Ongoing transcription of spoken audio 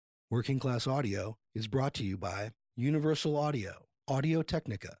Working Class Audio is brought to you by Universal Audio,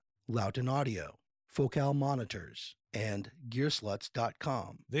 Audio-Technica, Lauten Audio, Focal Monitors, and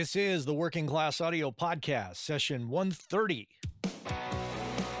Gearsluts.com. This is the Working Class Audio Podcast, session 130.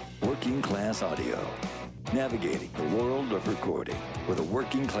 Working Class Audio, navigating the world of recording with a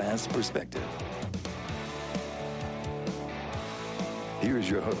working class perspective. Here's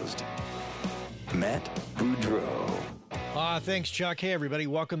your host, Matt Boudreau. Thanks, Chuck. Hey, everybody.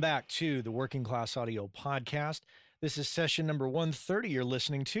 Welcome back to the Working Class Audio Podcast. This is session number 130 you're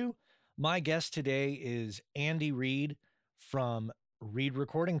listening to. My guest today is Andy Reed from Reed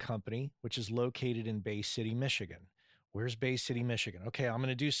Recording Company, which is located in Bay City, Michigan. Where's Bay City, Michigan? Okay, I'm going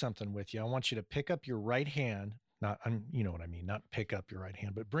to do something with you. I want you to pick up your right hand. You know what I mean, not pick up your right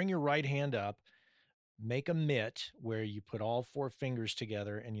hand, but bring your right hand up, make a mitt where you put all four fingers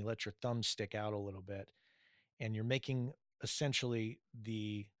together and you let your thumb stick out a little bit. And you're making essentially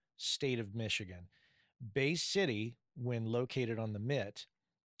the state of Michigan. Bay City, when located on the mitt,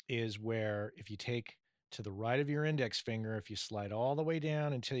 is where if you take to the right of your index finger, if you slide all the way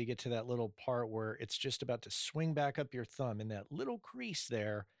down until you get to that little part where it's just about to swing back up your thumb in that little crease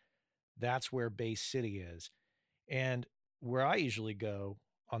there, that's where Bay City is. And where I usually go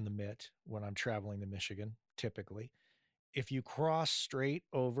on the mitt when I'm traveling to Michigan, typically, if you cross straight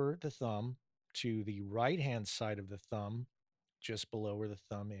over the thumb to the right-hand side of the thumb, just below where the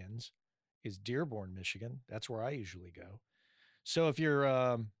thumb ends, is Dearborn, Michigan. That's where I usually go. So if you're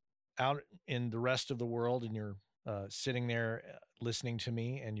out in the rest of the world and you're sitting there listening to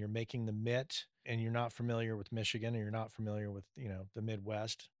me and you're making the mitt and you're not familiar with Michigan and you're not familiar with, the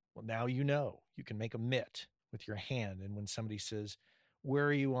Midwest, well, now you know. You can make a mitt with your hand. And when somebody says, "Where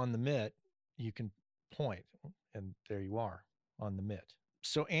are you on the mitt?" you can point, and there you are on the mitt.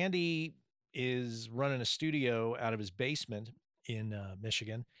 So Andy is running a studio out of his basement in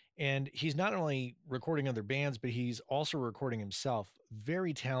Michigan. And he's not only recording other bands, but he's also recording himself.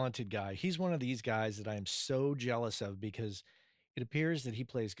 Very talented guy. He's one of these guys that I am so jealous of because it appears that he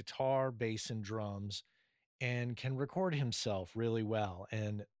plays guitar, bass, and drums and can record himself really well.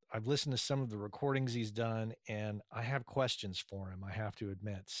 And I've listened to some of the recordings he's done, and I have questions for him, I have to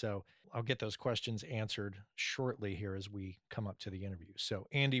admit. So I'll get those questions answered shortly here as we come up to the interview. So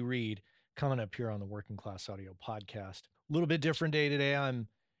Andy Reed coming up here on the Working Class Audio Podcast. A little bit different day today.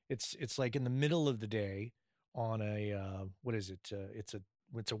 It's like in the middle of the day on a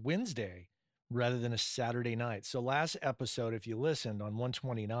it's a Wednesday rather than a Saturday night. So last episode, if you listened on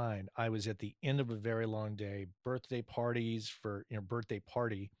 129, I was at the end of a very long day, birthday party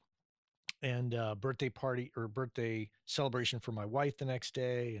and birthday celebration for my wife the next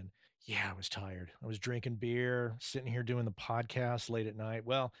day. And yeah, I was tired. I was drinking beer, sitting here doing the podcast late at night.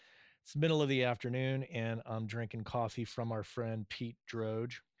 Well, it's the middle of the afternoon and I'm drinking coffee from our friend Pete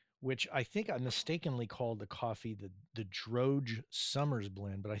Droge, which I think I mistakenly called the coffee the Droge Summers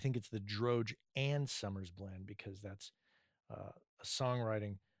Blend, but I think it's the Droge and Summers Blend because that's a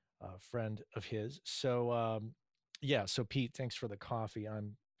songwriting friend of his. So so Pete, thanks for the coffee.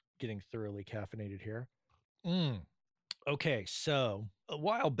 I'm getting thoroughly caffeinated here. Okay, so a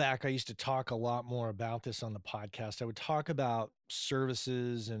while back, I used to talk a lot more about this on the podcast. I would talk about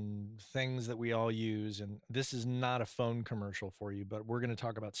services and things that we all use. And this is not a phone commercial for you, but we're going to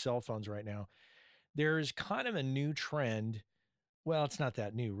talk about cell phones right now. There's kind of a new trend. Well, it's not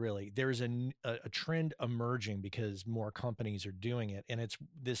that new, really. There's a trend emerging because more companies are doing it. And it's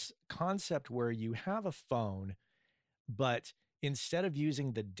this concept where you have a phone, but instead of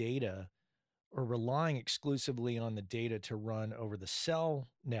using the data or relying exclusively on the data to run over the cell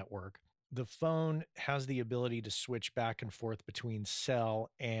network, the phone has the ability to switch back and forth between cell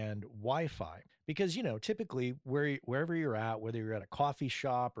and Wi-Fi. Because, typically wherever you're at, whether you're at a coffee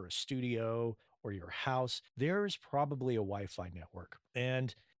shop or a studio or your house, there's probably a Wi-Fi network.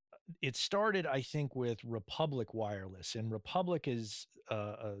 And it started, I think, with Republic Wireless. And Republic is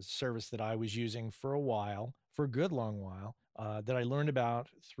a service that I was using for a good long while. That I learned about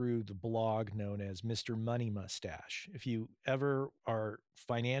through the blog known as Mr. Money Mustache. If you ever are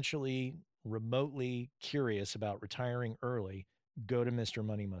financially, remotely curious about retiring early, go to Mr.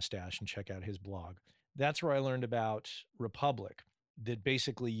 Money Mustache and check out his blog. That's where I learned about Republic, that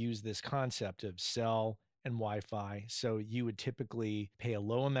basically use this concept of cell and Wi-Fi. So you would typically pay a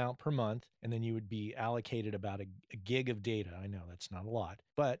low amount per month, and then you would be allocated about a gig of data. I know that's not a lot,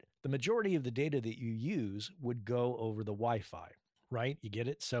 but the majority of the data that you use would go over the Wi-Fi, right? You get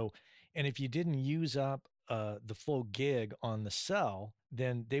it? So, and if you didn't use up the full gig on the cell,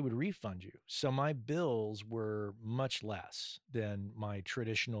 then they would refund you. So my bills were much less than my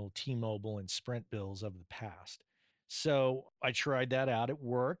traditional T-Mobile and Sprint bills of the past. So I tried that out. It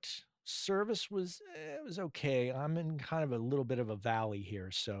worked. Service was it was okay. I'm in kind of a little bit of a valley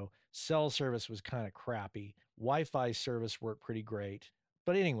here, so cell service was kind of crappy. Wi-Fi service worked pretty great.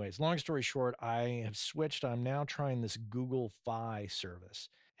 But anyways, long story short, I have switched. I'm now trying this Google Fi service.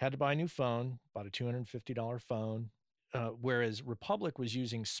 Had to buy a new phone, bought a $250 phone, whereas Republic was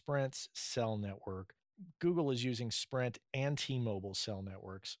using Sprint's cell network. Google is using Sprint and T-Mobile cell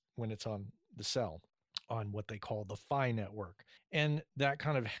networks when it's on the cell on what they call the Fi network. And that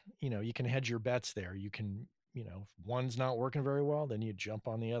kind of, you can hedge your bets there. You can, if one's not working very well, then you jump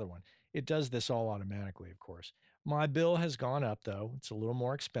on the other one. It does this all automatically, of course. My bill has gone up though. It's a little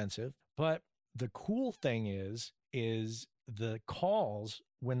more expensive, but the cool thing is the calls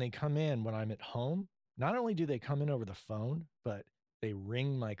when they come in when I'm at home, not only do they come in over the phone, but they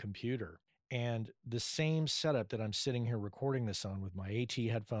ring my computer. And the same setup that I'm sitting here recording this on with my AT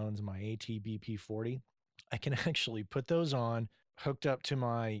headphones, my AT BP40, I can actually put those on hooked up to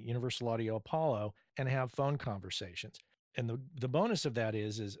my Universal Audio Apollo and have phone conversations. And the bonus of that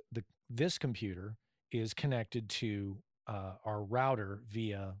is this computer is connected to our router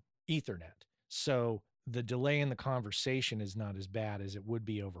via Ethernet. So the delay in the conversation is not as bad as it would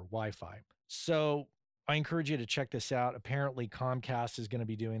be over Wi-Fi. So I encourage you to check this out. Apparently Comcast is going to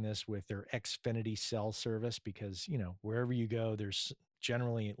be doing this with their Xfinity cell service because, wherever you go, there's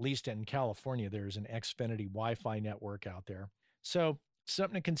generally, at least in California, there's an Xfinity Wi-Fi network out there. So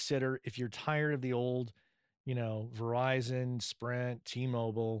something to consider if you're tired of the old, Verizon, Sprint,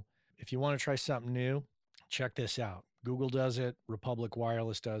 T-Mobile. If you want to try something new, check this out. Google does it, Republic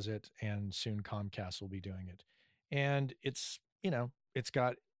Wireless does it, and soon Comcast will be doing it. And it's, it's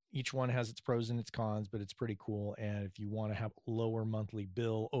got, each one has its pros and its cons, but it's pretty cool. And if you want to have a lower monthly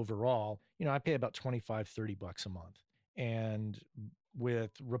bill overall, I pay about $25-$30 a month. And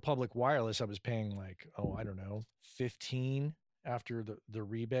with Republic Wireless, I was paying like, I don't know, 15 after the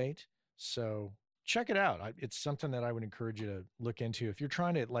rebate. So check it out. It's something that I would encourage you to look into. If you're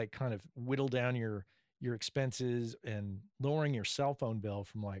trying to like kind of whittle down your expenses and lowering your cell phone bill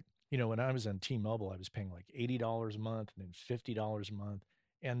from like, when I was on T-Mobile, I was paying like $80 a month and then $50 a month.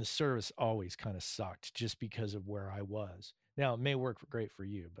 And the service always kind of sucked just because of where I was. Now, it may work great for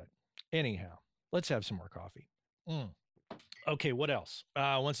you, but anyhow, let's have some more coffee. Okay, what else?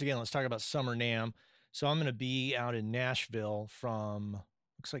 Once again, let's talk about Summer NAMM. So I'm going to be out in Nashville from,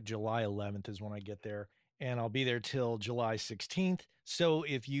 looks like July 11th is when I get there. And I'll be there till July 16th. So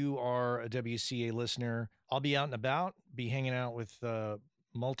if you are a WCA listener, I'll be out and about, be hanging out with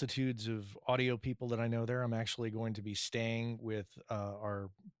multitudes of audio people that I know there. I'm actually going to be staying with our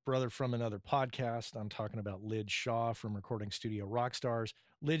brother from another podcast. I'm talking about Lij Shaw from Recording Studio Rockstars.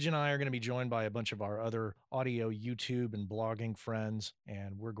 Lij and I are going to be joined by a bunch of our other audio, YouTube, and blogging friends.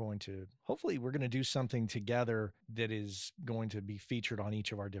 And hopefully we're going to do something together that is going to be featured on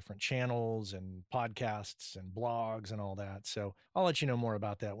each of our different channels and podcasts and blogs and all that. So I'll let you know more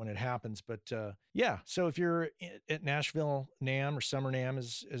about that when it happens. But yeah, so if you're at Nashville NAMM or Summer NAMM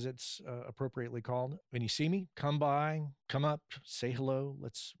as it's appropriately called, when you see me, come by, come up, say hello.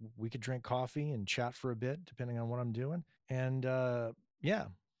 We could drink coffee and chat for a bit, depending on what I'm doing. And yeah,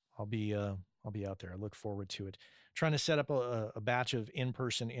 I'll be out there. I look forward to it. Trying to set up a batch of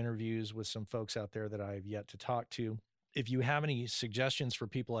in-person interviews with some folks out there that I've yet to talk to. If you have any suggestions for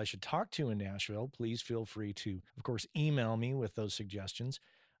people I should talk to in Nashville, please feel free to, of course, email me with those suggestions.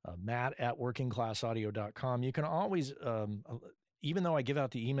 Matt@workingclassaudio.com. You can always, even though I give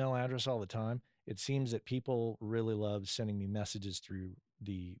out the email address all the time, it seems that people really love sending me messages through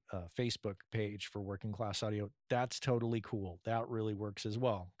the Facebook page for Working Class Audio. That's totally cool. That really works as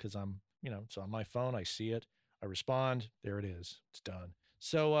well because it's on my phone. I see it. I respond. There it is. It's done.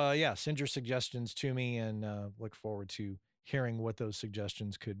 So yeah, send your suggestions to me and look forward to hearing what those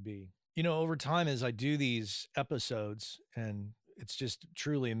suggestions could be. Over time as I do these episodes, and it's just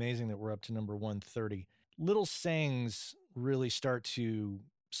truly amazing that we're up to number 130, little sayings really start to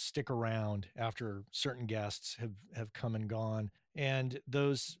stick around after certain guests have come and gone. And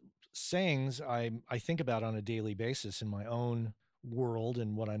those sayings I think about on a daily basis in my own world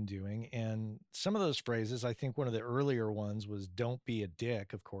and what I'm doing. And some of those phrases, I think one of the earlier ones was "don't be a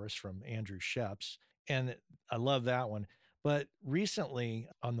dick," of course, from Andrew Sheps. And I love that one. But recently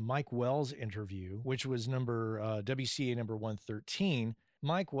on the Mike Wells interview, which was WCA number 113,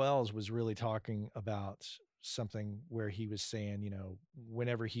 Mike Wells was really talking about something where he was saying,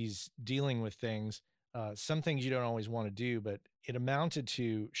 whenever he's dealing with things, some things you don't always want to do, but it amounted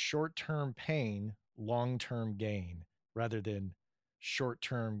to short-term pain, long-term gain, rather than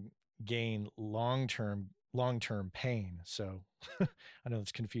short-term gain, long-term pain. So I know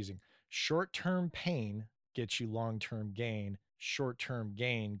it's confusing. Short-term pain, gets you long-term gain. Short-term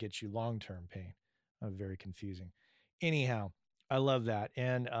gain gets you long-term pain. Very confusing. Anyhow, I love that.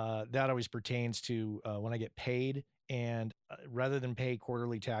 And that always pertains to when I get paid. And rather than pay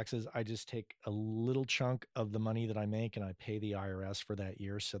quarterly taxes, I just take a little chunk of the money that I make and I pay the IRS for that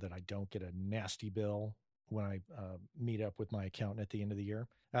year so that I don't get a nasty bill when I meet up with my accountant at the end of the year.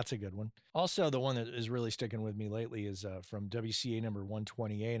 That's a good one. Also, the one that is really sticking with me lately is from WCA number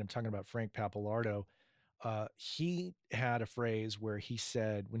 128. I'm talking about Frank Pappalardo. He had a phrase where he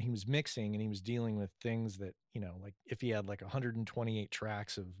said when he was mixing and he was dealing with things that, like if he had like 128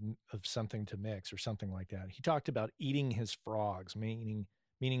 tracks of something to mix or something like that, he talked about eating his frogs, meaning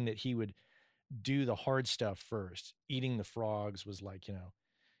that he would do the hard stuff first. Eating the frogs was like,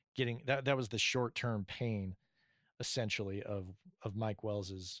 getting that was the short-term pain essentially of Mike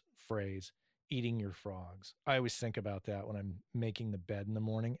Wells's phrase, eating your frogs. I always think about that when I'm making the bed in the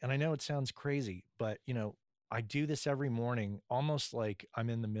morning. And I know it sounds crazy, but I do this every morning, almost like I'm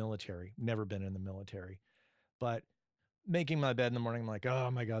in the military. Never been in the military, but making my bed in the morning, I'm like, oh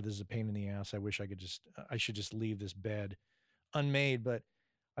my God, this is a pain in the ass. I should just leave this bed unmade. But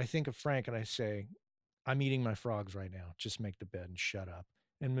I think of Frank and I say, I'm eating my frogs right now. Just make the bed and shut up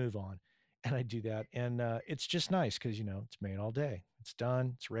and move on. And I do that. And it's just nice because, it's made all day. It's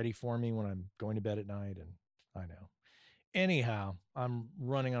done. It's ready for me when I'm going to bed at night. And I know. Anyhow, I'm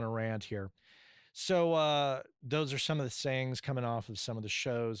running on a rant here. So those are some of the sayings coming off of some of the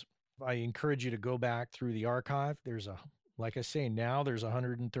shows. I encourage you to go back through the archive. Like I say, now there's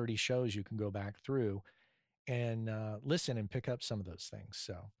 130 shows you can go back through and listen and pick up some of those things.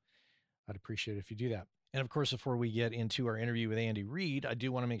 So I'd appreciate it if you do that. And of course, before we get into our interview with Andy Reid, I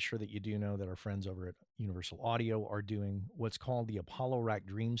do want to make sure that you do know that our friends over at Universal Audio are doing what's called the Apollo Rack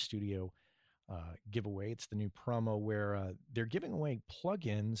Dream Studio giveaway. It's the new promo where they're giving away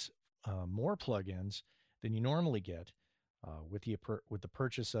plugins, more plugins than you normally get with the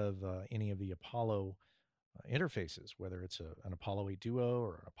purchase of any of the Apollo interfaces, whether it's an Apollo 8 Duo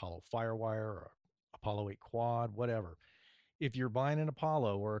or an Apollo Firewire or Apollo 8 Quad, whatever. If you're buying an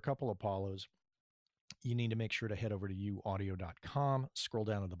Apollo or a couple Apollos, you need to make sure to head over to uaudio.com, scroll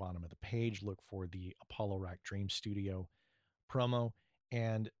down to the bottom of the page, look for the Apollo Rack Dream Studio promo,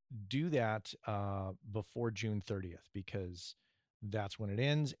 and do that before June 30th, because that's when it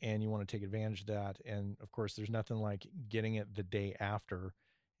ends, and you want to take advantage of that. And of course, there's nothing like getting it the day after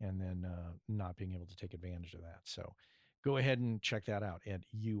and then not being able to take advantage of that. So go ahead and check that out at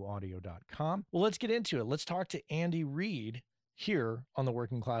uaudio.com. Well, let's get into it. Let's talk to Andy Reid here on the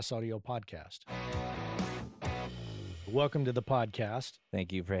Working Class Audio Podcast. Welcome to the podcast.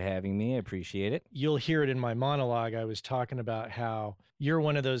 Thank you for having me. I appreciate it. You'll hear it in my monologue. I was talking about how you're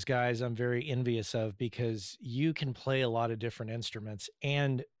one of those guys I'm very envious of because you can play a lot of different instruments.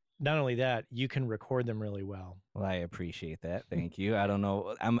 And not only that, you can record them really well. Well, I appreciate that. Thank you. I don't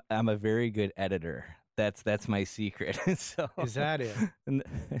know. I'm a very good editor. That's my secret. So is that it?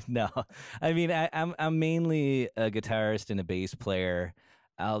 No, I mean I'm mainly a guitarist and a bass player.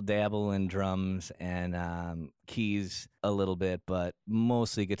 I'll dabble in drums and keys a little bit, but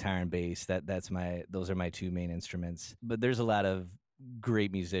mostly guitar and bass. Those are my two main instruments. But there's a lot of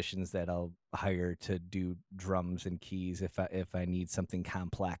great musicians that I'll hire to do drums and keys if I need something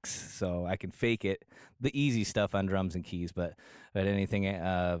complex. So I can fake it, the easy stuff on drums and keys, but anything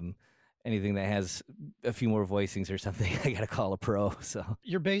that has a few more voicings or something, I got to call a pro. So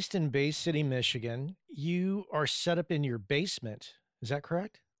you're based in Bay City, Michigan. You are set up in your basement. Is that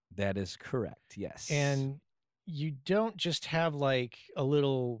correct? That is correct. Yes. And you don't just have like a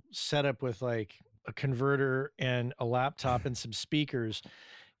little setup with like a converter and a laptop and some speakers.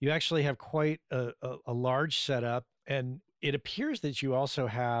 You actually have quite a large setup. And it appears that you also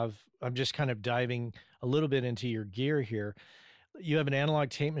have, I'm just kind of diving a little bit into your gear here. You have an analog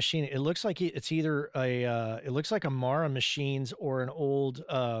tape machine. It looks like it's either it looks like a Mara Machines or an old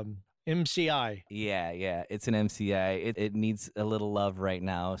MCI. Yeah. It's an MCI. It needs a little love right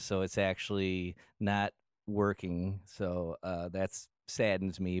now, so it's actually not working. So that's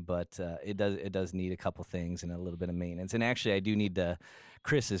saddens me, but it does need a couple things and a little bit of maintenance. And actually, I do need to.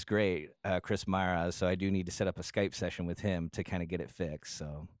 Chris is great, Chris Mara. So I do need to set up a Skype session with him to kind of get it fixed.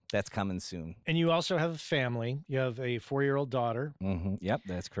 So that's coming soon. And you also have a family. You have a 4-year-old daughter. Mm-hmm. Yep,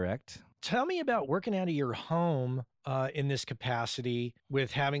 that's correct. Tell me about working out of your home in this capacity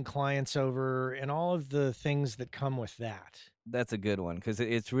with having clients over and all of the things that come with that. That's a good one because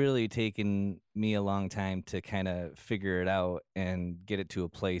it's really taken me a long time to kind of figure it out and get it to a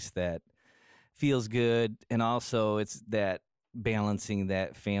place that feels good. And also it's that balancing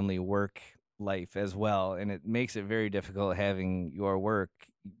that family work life as well, and it makes it very difficult having your work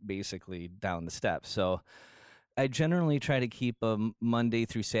basically down the steps. So I generally try to keep a Monday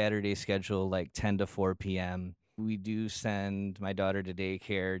through Saturday schedule like 10 to 4 p.m. We do send my daughter to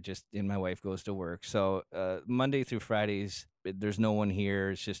daycare, and my wife goes to work. So Monday through Fridays, there's no one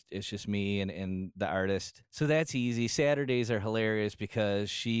here. It's just me and the artist. So that's easy. Saturdays are hilarious because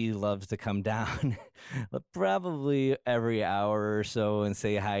she loves to come down probably every hour or so and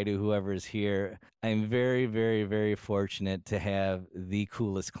say hi to whoever's here. I'm very, very, very fortunate to have the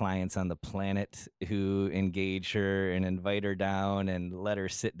coolest clients on the planet who engage her and invite her down and let her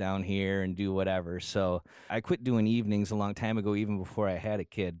sit down here and do whatever. So I quit doing evenings a long time ago, even before I had a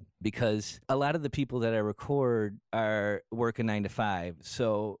kid, because a lot of the people that I record are working 9 to 5.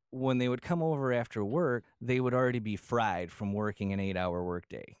 So when they would come over after work, they would already be fried from working an 8-hour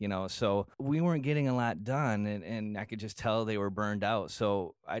workday, so we weren't getting a lot done, and I could just tell they were burned out.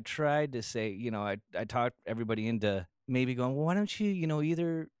 So I tried to say, I talked everybody into maybe going, well, why don't you,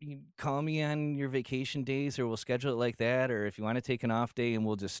 either call me on your vacation days, or we'll schedule it like that. Or if you want to take an off day and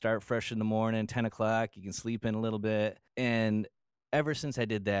we'll just start fresh in the morning, 10 o'clock, you can sleep in a little bit. And ever since I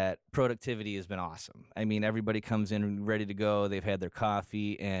did that, productivity has been awesome. I mean, everybody comes in ready to go. They've had their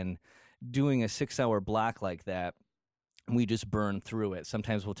coffee, and doing a 6-hour block like that, we just burn through it.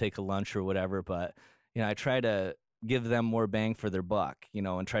 Sometimes we'll take a lunch or whatever, but I try to give them more bang for their buck,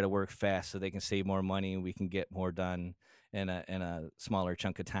 and try to work fast so they can save more money and we can get more done in a smaller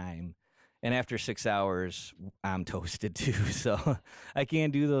chunk of time. And after 6 hours, I'm toasted too. So I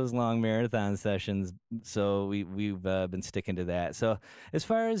can't do those long marathon sessions. So we've been sticking to that. So as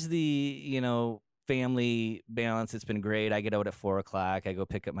far as the, family balance, it's been great. I get out at 4 o'clock. I go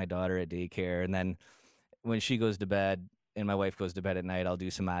pick up my daughter at daycare. And then when she goes to bed and my wife goes to bed at night, I'll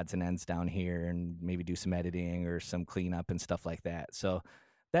do some odds and ends down here and maybe do some editing or some cleanup and stuff like that. So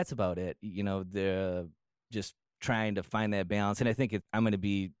that's about it. Just trying to find that balance. And I think I'm going to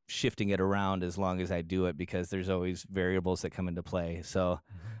be shifting it around as long as I do it, because there's always variables that come into play. So,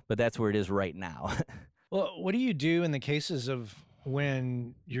 but that's where it is right now. Well, what do you do in the cases of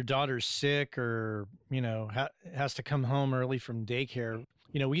when your daughter's sick or, has to come home early from daycare?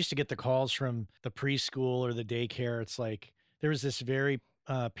 We used to get the calls from the preschool or the daycare. It's like there was this very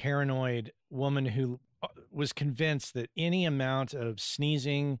paranoid woman who was convinced that any amount of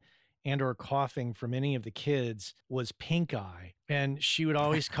sneezing and or coughing from any of the kids was pink eye. And she would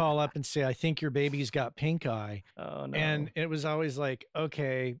always call up and say, I think your baby's got pink eye. Oh, no. And it was always like,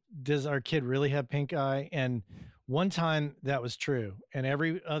 okay, does our kid really have pink eye? And one time that was true, and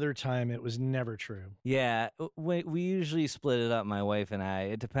every other time it was never true. Yeah, we usually split it up, my wife and I.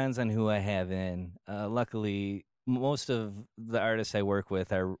 It depends on who I have in. Luckily, most of the artists I work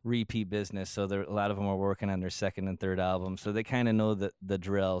with are repeat business, so a lot of them are working on their second and third album, so they kind of know the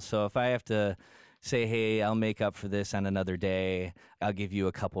drill. So if I have to say, hey, I'll make up for this on another day, I'll give you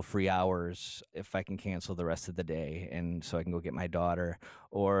a couple free hours if I can cancel the rest of the day, and so I can go get my daughter,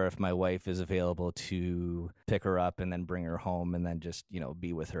 or if my wife is available to pick her up and then bring her home and then just,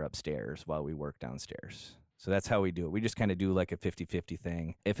 be with her upstairs while we work downstairs. So that's how we do it. We just kind of do like a 50-50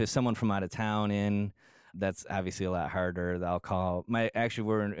 thing. If it's someone from out of town in, that's obviously a lot harder. I'll call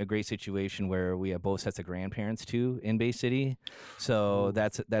we're in a great situation where we have both sets of grandparents too in Bay City. So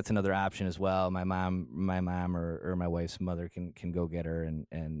that's another option as well. My mom or my wife's mother can go get her,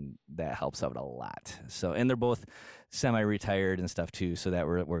 and that helps out a lot. So, and they're both semi-retired and stuff too. So that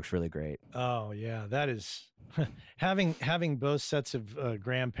works really great. Oh yeah. That is having both sets of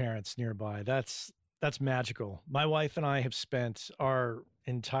grandparents nearby. That's magical. My wife and I have spent our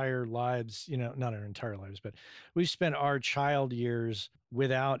entire lives, not our entire lives, but we've spent our child years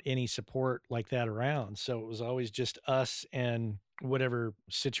without any support like that around. So it was always just us and whatever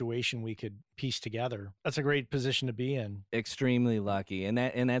situation we could piece together. That's a great position to be in. Extremely lucky. And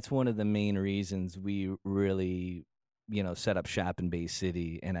that's one of the main reasons we really, set up shop in Bay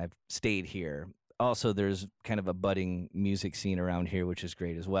City, and I've stayed here. Also, there's kind of a budding music scene around here, which is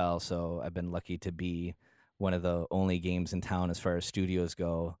great as well. So I've been lucky to be one of the only games in town as far as studios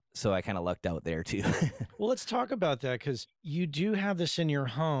go. So I kind of lucked out there too. Well, let's talk about that, because you do have this in your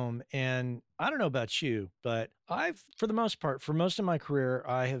home. And I don't know about you, but for the most part, for most of my career,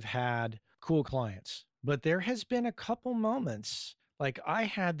 I have had cool clients. But there has been a couple moments, like I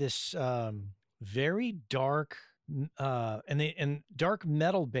had this very dark and dark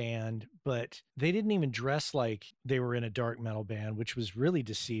metal band, but they didn't even dress like they were in a dark metal band, which was really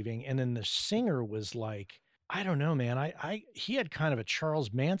deceiving. And then the singer was like, I don't know, man. He had kind of a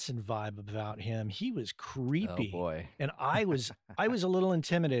Charles Manson vibe about him. He was Oh creepy. boy. And I was a little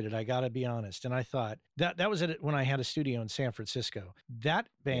intimidated, I got to be honest. And I thought that was it when I had a studio in San Francisco. That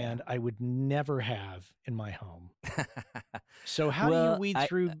band I would never have in my home. So how do you weed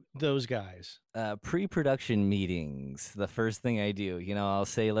through those guys? Pre-production meetings, the first thing I do, I'll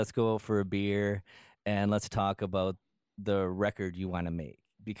say, let's go out for a beer and let's talk about the record you want to make.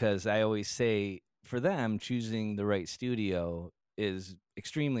 Because I always say, for them, choosing the right studio is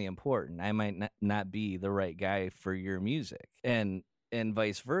extremely important. I might not be the right guy for your music, and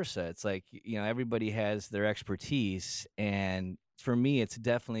vice versa. It's like, everybody has their expertise, and for me, it's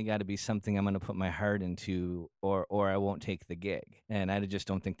definitely got to be something I'm going to put my heart into, or I won't take the gig. And I just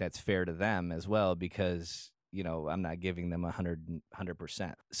don't think that's fair to them as well, because I'm not giving them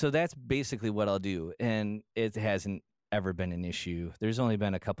 100%. So that's basically what I'll do, and it hasn't ever been an issue. There's only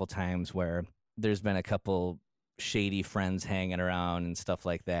been a couple times where there's been a couple shady friends hanging around and stuff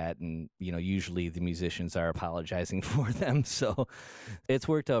like that. And, usually the musicians are apologizing for them. So it's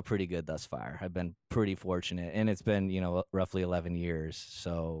worked out pretty good thus far. I've been pretty fortunate. And it's been, roughly 11 years.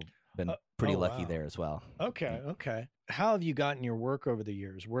 So been pretty lucky there as well. Okay. How have you gotten your work over the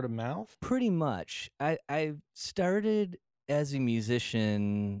years? Word of mouth? Pretty much. I started as a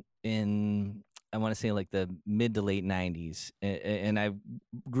musician in, I want to say, like the mid to late 90s. And I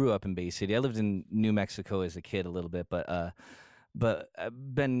grew up in Bay City. I lived in New Mexico as a kid a little bit, but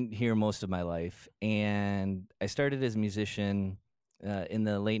I've been here most of my life. And I started as a musician in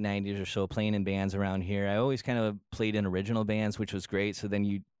the late 90s or so, playing in bands around here. I always kind of played in original bands, which was great. So then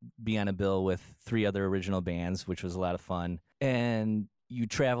you'd be on a bill with 3 other original bands, which was a lot of fun. And you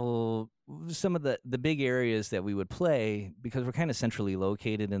travel some of the big areas that we would play, because we're kind of centrally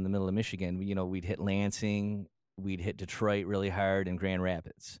located in the middle of Michigan. We'd hit Lansing, we'd hit Detroit really hard, and Grand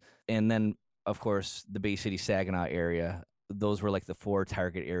Rapids. And then, of course, the Bay City, Saginaw area. Those were like the 4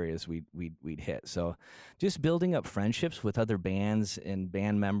 target areas we'd hit. So just building up friendships with other bands and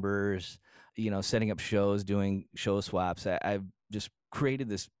band members, setting up shows, doing show swaps. I've just created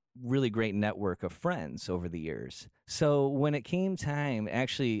this really great network of friends over the years. So when it came time,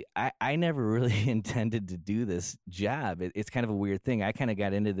 actually, I never really intended to do this job. It's kind of a weird thing. I kind of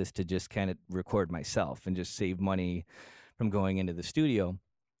got into this to just kind of record myself and just save money from going into the studio.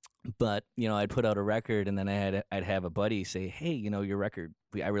 But, I'd put out a record, and then I'd have a buddy say, hey, your record,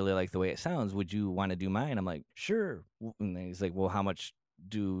 I really like the way it sounds. Would you want to do mine? I'm like, sure. And then he's like, well, how much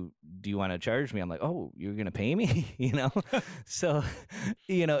do you want to charge me? I'm like, oh, you're going to pay me, So,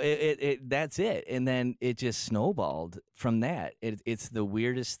 that's it. And then it just snowballed from that. It's the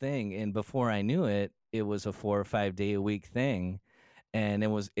weirdest thing. And before I knew it, it was a 4 or 5 day a week thing. And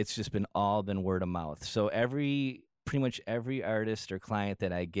it's just been word of mouth. So pretty much every artist or client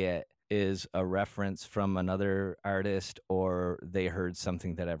that I get is a reference from another artist, or they heard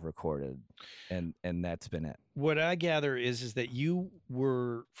something that I've recorded, and that's been it. What I gather is that you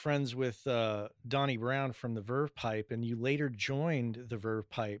were friends with Donnie Brown from the Verve Pipe, and you later joined the Verve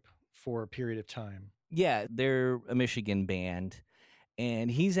Pipe for a period of time. Yeah, they're a Michigan band,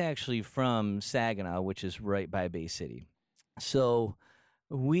 and he's actually from Saginaw, which is right by Bay City. So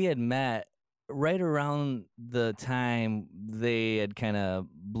we had met right around the time they had kind of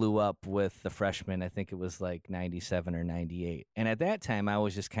blew up with the Freshmen. I think it was like 97 or 98. And at that time, I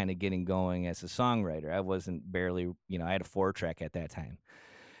was just kind of getting going as a songwriter. I wasn't barely, I had a 4-track at that time.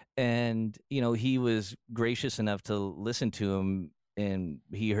 And, he was gracious enough to listen to him, and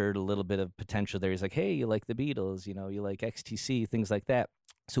he heard a little bit of potential there. He's like, hey, you like the Beatles, you like XTC, things like that.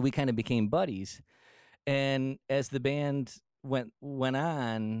 So we kind of became buddies. And as the band went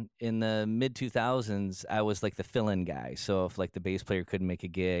on in the mid 2000s, I was like the fill-in guy. So if like the bass player couldn't make a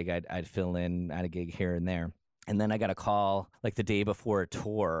gig, I'd fill in on a gig here and there. And then I got a call like the day before a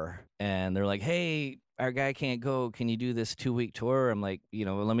tour, and they're like, hey, our guy can't go. Can you do this 2-week tour? I'm like,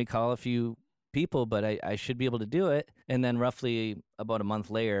 let me call a few people, but I should be able to do it. And then roughly about a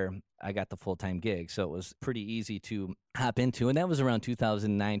month later, I got the full-time gig. So it was pretty easy to hop into. And that was around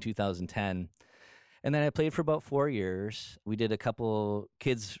 2009, 2010. And then I played for about 4 years. We did a couple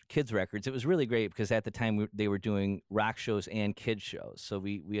kids records. It was really great because at the time they were doing rock shows and kids shows. So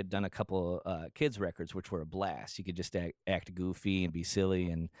we had done a couple kids records, which were a blast. You could just act goofy and be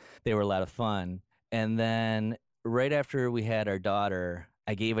silly, and they were a lot of fun. And then right after we had our daughter,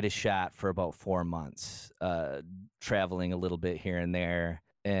 I gave it a shot for about 4 months, traveling a little bit here and there.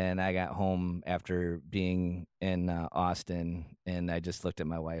 And I got home after being in Austin, and I just looked at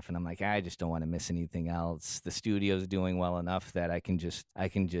my wife, and I'm like, I just don't want to miss anything else. The studio's doing well enough that I can just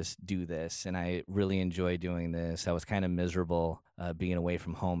do this, and I really enjoy doing this. I was kind of miserable being away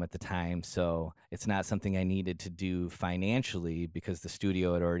from home at the time, so it's not something I needed to do financially because the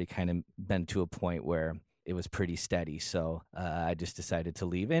studio had already kind of been to a point where it was pretty steady. So I just decided to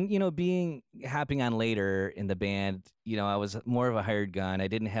leave. And, hopping on later in the band, I was more of a hired gun. I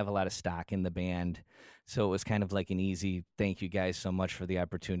didn't have a lot of stock in the band. So it was kind of like an easy, thank you guys so much for the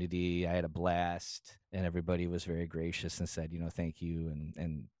opportunity. I had a blast, and everybody was very gracious and said, thank you.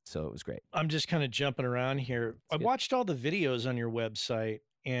 And so it was great. I'm just kind of jumping around here. I watched all the videos on your website,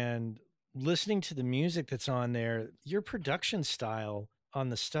 and listening to the music that's on there, your production style on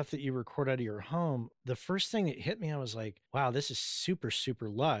the stuff that you record out of your home, the first thing that hit me, I was like, wow, this is super, super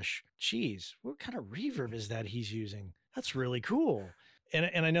lush. Geez, what kind of reverb is that he's using? That's really cool.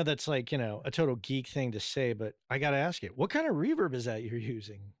 And I know that's like, a total geek thing to say, but I got to ask you, what kind of reverb is that you're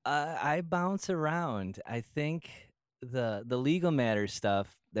using? I bounce around. I think the Legal Matters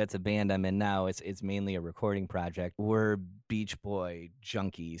stuff, that's a band I'm in now. It's mainly a recording project. We're Beach Boy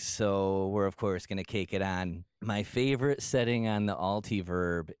junkies, so we're of course going to cake it on. My favorite setting on the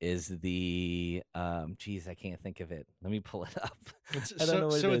Altiverb is the I can't think of it. Let me pull it up. I don't know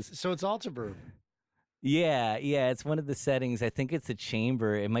what it is. So it's Altiverb. Yeah, it's one of the settings. I think it's a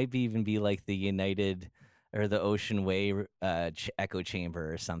chamber. It might even be like the United or the Ocean Way echo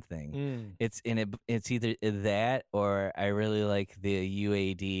chamber or something. It's either that or I really like the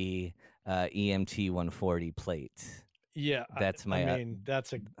UAD EMT 140 plate. Yeah, that's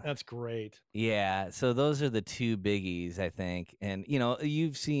that's great. Yeah, so those are the two biggies, I think. And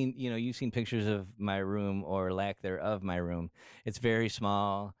you've seen pictures of my room or lack thereof my room. It's very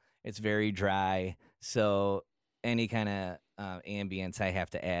small. It's very dry. So any kind of ambience I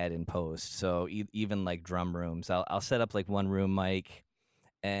have to add in post. So even like drum rooms, I'll set up like one room mic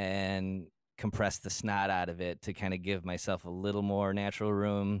and compress the snot out of it to kind of give myself a little more natural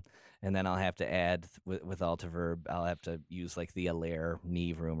room. And then I'll have to add with Altiverb, I'll have to use like the Alaire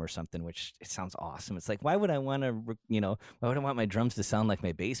Neve room or something, which it sounds awesome. It's like, why would I want my drums to sound like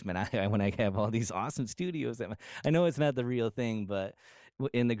my basement when I have all these awesome studios? I know it's not the real thing, but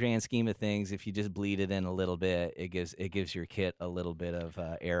in the grand scheme of things, if you just bleed it in a little bit, it gives your kit a little bit of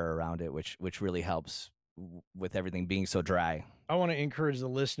air around it, which really helps with everything being so dry. I want to encourage the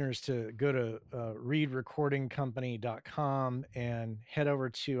listeners to go to reedrecordingcompany.com and head over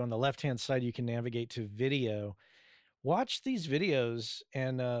to, on the left-hand side, you can navigate to video. Watch these videos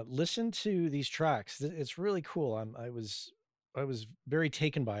and listen to these tracks. It's really cool. I was very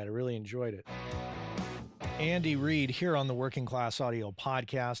taken by it. I really enjoyed it. Andy Reid here on the Working Class Audio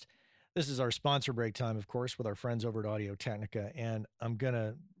Podcast. This is our sponsor break time, of course, with our friends over at Audio Technica, and I'm going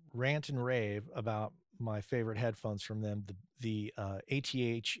to rant and rave about my favorite headphones from them, the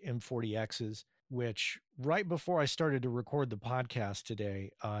ATH M40Xs, which right before I started to record the podcast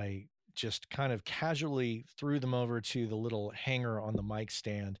today, I just kind of casually threw them over to the little hanger on the mic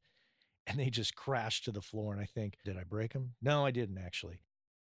stand, and they just crashed to the floor. And I think, did I break them? No, I didn't actually.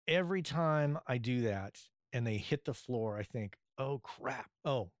 Every time I do that and they hit the floor, I think, oh crap.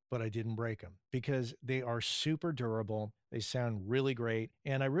 Oh, but I didn't break them because they are super durable. They sound really great.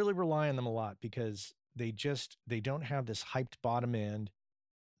 And I really rely on them a lot because they don't have this hyped bottom end.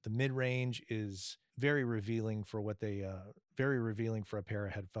 The mid-range is very revealing for a pair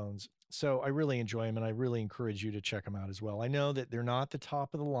of headphones. So I really enjoy them, and I really encourage you to check them out as well. I know that they're not the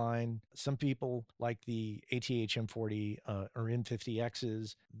top of the line. Some people like the ATH M40 or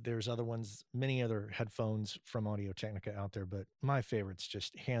M50Xs. There's other ones, many other headphones from Audio Technica out there, but my favorite's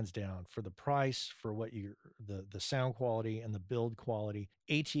just hands down for the price, for what the sound quality and the build quality.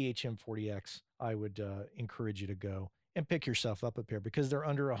 ATH M40X, I would encourage you to go and pick yourself up a pair because they're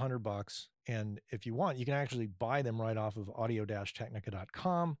under $100. And if you want, you can actually buy them right off of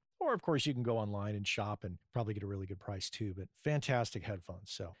audio-technica.com. Or, of course, you can go online and shop and probably get a really good price too. But fantastic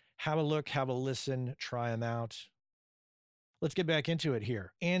headphones. So have a look, have a listen, try them out. Let's get back into it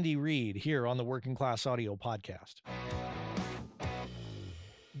here. Andy Reid here on the Working Class Audio Podcast.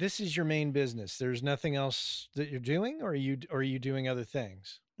 This is your main business. There's nothing else that you're doing, or are you doing other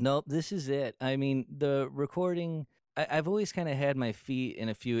things? Nope, this is it. I mean, the recording, I've always kind of had my feet in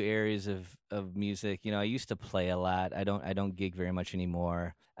a few areas of music. I used to play a lot. I don't gig very much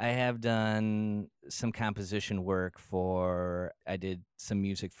anymore. I have done some composition work I did some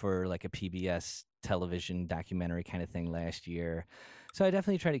music for like a PBS television documentary kind of thing last year. So I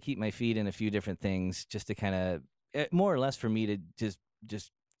definitely try to keep my feet in a few different things just to kind of, more or less for me to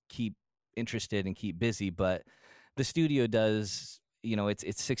just keep interested and keep busy. But the studio does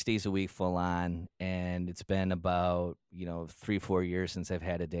it's 6 days a week full on, and it's been about 3-4 years since I've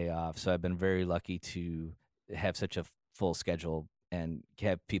had a day off. So I've been very lucky to have such a full schedule and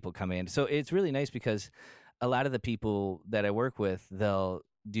have people come in. So it's really nice because a lot of the people that I work with, they'll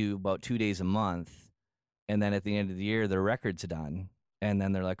do about 2 days a month, and then at the end of the year, their record's done. And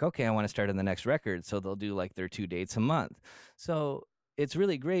then they're like, okay, I want to start on the next record. So they'll do like their 2 dates a month. So it's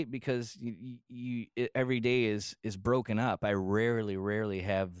really great because every day is broken up. I rarely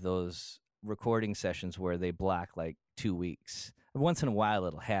have those recording sessions where they block like 2 weeks. Once in a while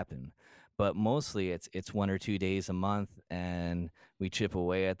it'll happen, but mostly it's 1 or 2 days a month, and we chip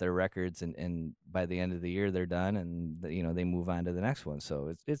away at their records, and by the end of the year they're done, and they move on to the next one.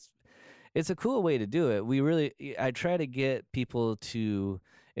 So it's a cool way to do it. I try to get people to,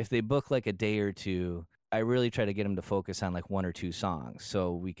 if they book like a day or two, I really try to get them to focus on like 1 or 2 songs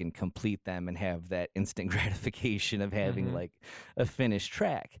so we can complete them and have that instant gratification of having like a finished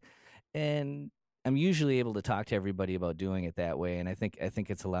track. And I'm usually able to talk to everybody about doing it that way. And I think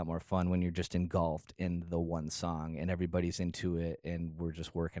it's a lot more fun when you're just engulfed in the one song and everybody's into it and we're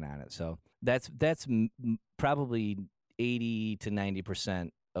just working on it. So that's probably 80 to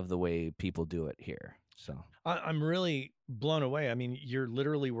 90% of the way people do it here. So I'm really blown away. I mean, you're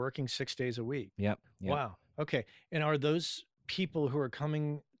literally working 6 days a week. Yep. Wow. Okay. And are those people who are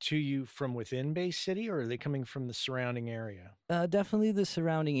coming to you from within Bay City, or are they coming from the surrounding area? Definitely the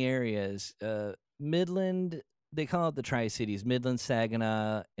surrounding areas. Midland, they call it the Tri-Cities, Midland,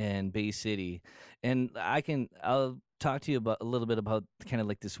 Saginaw, and Bay City. And I'll talk to you about a little bit about kind of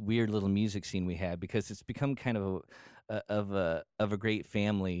like this weird little music scene we have, because it's become kind of a great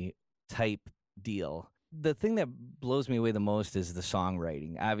family type deal. The thing that blows me away the most is the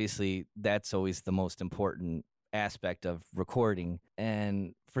songwriting. Obviously, that's always the most important aspect of recording.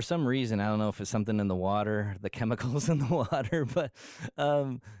 And for some reason, I don't know if it's something in the water, the chemicals in the water, but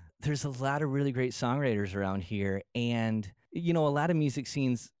there's a lot of really great songwriters around here. And, a lot of music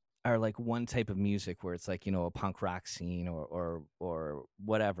scenes are like one type of music where it's like, a punk rock scene or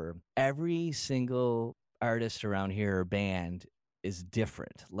whatever. Every single artist around here or band is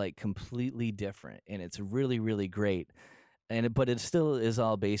different, like completely different. And it's really, really great. But it still is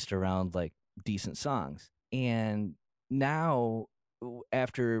all based around like decent songs. And now,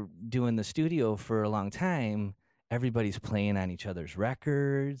 after doing the studio for a long time, everybody's playing on each other's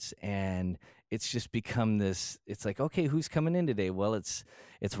records, and it's just become this, it's like, okay, who's coming in today? Well, it's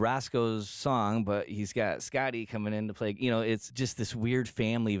Roscoe's song, but he's got Scotty coming in to play. It's just this weird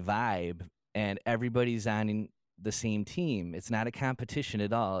family vibe, and everybody's on the same team. It's not a competition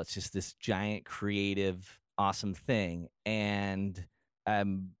at all. It's just this giant, creative, awesome thing. And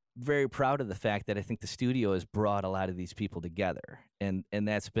I'm very proud of the fact that I think the studio has brought a lot of these people together. And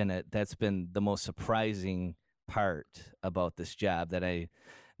that's been the most surprising part about this job that I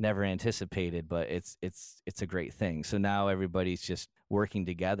never anticipated, but it's a great thing. So now everybody's just working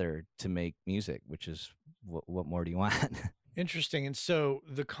together to make music, which is what more do you want? Interesting. And so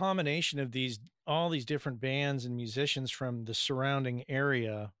the combination of all these different bands and musicians from the surrounding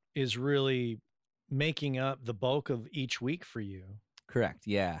area is really making up the bulk of each week for you. Correct.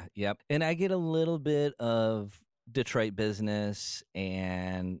 Yeah. Yep. And I get a little bit of Detroit business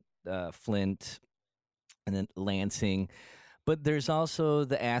and Flint and then Lansing, but there's also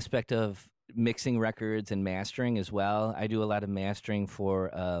the aspect of mixing records and mastering as well. I do a lot of mastering for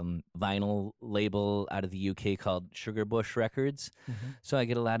vinyl label out of the UK called Sugarbush Records. Mm-hmm. So I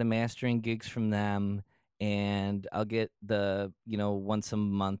get a lot of mastering gigs from them, and I'll get once a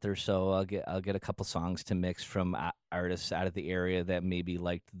month or so I'll get a couple songs to mix from artists out of the area that maybe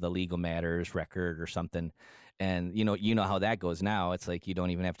liked the Legal Matters record or something. And you know how that goes now. It's like you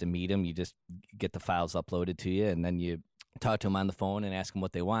don't even have to meet them. You just get the files uploaded to you, and then you talk to them on the phone and ask them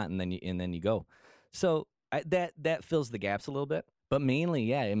what they want, and then you go. So that fills the gaps a little bit. But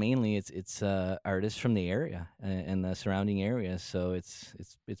mainly it's artists from the area and the surrounding areas. So it's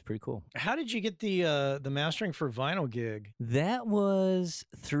pretty cool. How did you get the mastering for vinyl gig? That was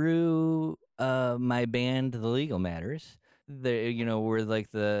through my band, The Legal Matters. We're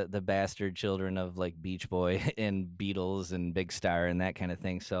like the bastard children of like Beach Boy and Beatles and Big Star and that kind of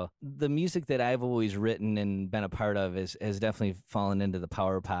thing. So the music that I've always written and been a part of has definitely fallen into the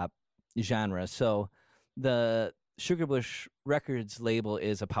power pop genre. So the Sugarbush Records label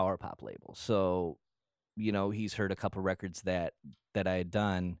is a power pop label. So, he's heard a couple records that I had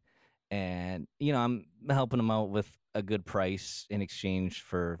done, and, I'm helping him out with a good price in exchange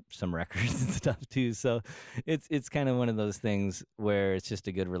for some records and stuff too. So it's kind of one of those things where it's just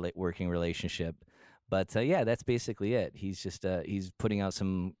a good working relationship. But that's basically it. He's just he's putting out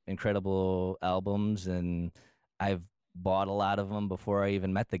some incredible albums, and I've bought a lot of them before I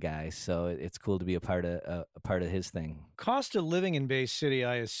even met the guy. So it's cool to be a part of his thing. Cost of living in Bay City,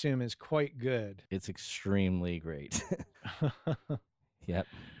 I assume, is quite good. It's extremely great. Yep.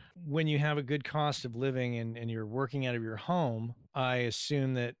 When you have a good cost of living and you're working out of your home, I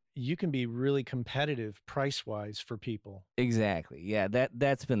assume that you can be really competitive price-wise for people. Exactly. Yeah,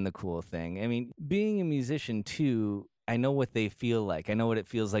 that's been the cool thing. I mean, being a musician too, I know what they feel like. I know what it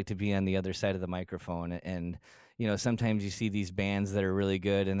feels like to be on the other side of the microphone. And, sometimes you see these bands that are really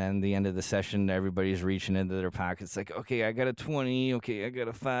good, and then at the end of the session, everybody's reaching into their pockets like, okay, I got a 20, okay, I got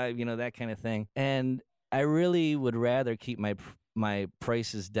a 5, that kind of thing. And I really would rather keep my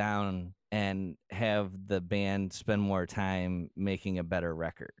prices down and have the band spend more time making a better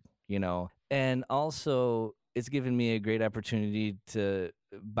record, And also, it's given me a great opportunity to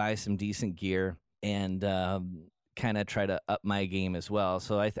buy some decent gear and kind of try to up my game as well.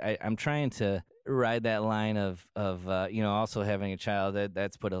 So I'm trying to ride that line of also having a child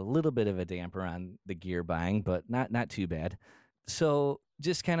that's put a little bit of a damper on the gear buying, but not too bad. So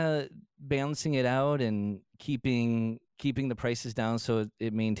just kind of balancing it out and keeping the prices down so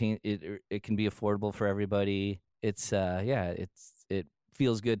it can be affordable for everybody. It's it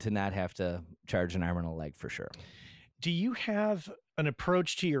feels good to not have to charge an arm and a leg for sure. Do you have an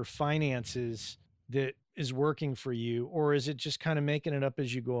approach to your finances that is working for you, or is it just kind of making it up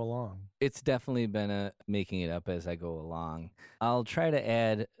as you go along? It's definitely been making it up as I go along. I'll try to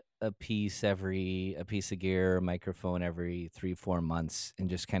add a piece of gear, a microphone every 3-4 months and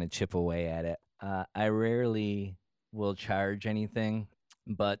just kind of chip away at it. I rarely will charge anything,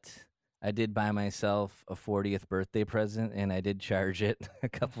 but I did buy myself a 40th birthday present, and I did charge it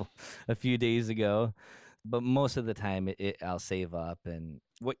a few days ago. But most of the time, I'll save up, and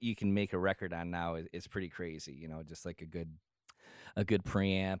what you can make a record on now is pretty crazy. Just like a good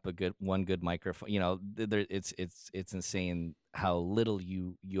preamp, one good microphone. It's insane how little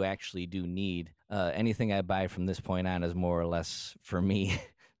you actually do need. Anything I buy from this point on is more or less for me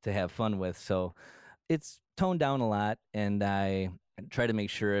to have fun with. So it's toned down a lot, and I try to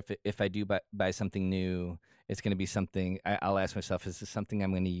make sure if I do buy something new, it's going to be something I'll ask myself, is this something I'm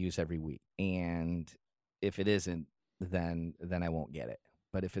going to use every week? And if it isn't, then I won't get it.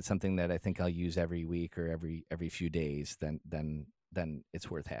 But if it's something that I think I'll use every week or every few days, then it's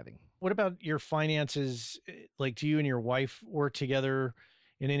worth having. What about your finances? Like, do you and your wife work together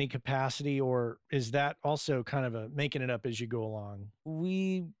in any capacity, or is that also kind of making it up as you go along?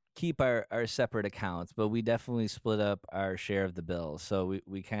 We keep our separate accounts, but we definitely split up our share of the bills. So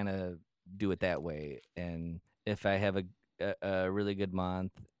we kind of do it that way. And if I have a really good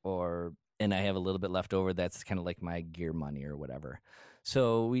month and I have a little bit left over, that's kind of like my gear money or whatever.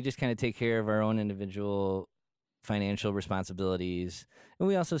 So we just kind of take care of our own individual financial responsibilities, and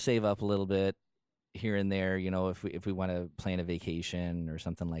we also save up a little bit here and there, if we want to plan a vacation or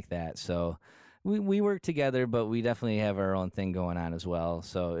something like that. So we work together, but we definitely have our own thing going on as well.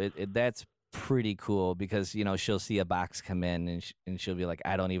 So that's pretty cool because she'll see a box come in and she'll be like,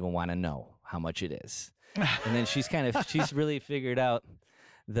 I don't even want to know how much it is. And then she's really figured out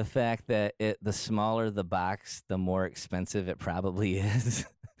the fact that the smaller the box, the more expensive it probably is.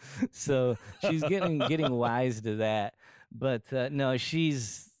 So she's getting wise to that. But no,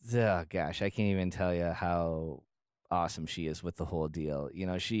 oh gosh, I can't even tell you how awesome she is with the whole deal.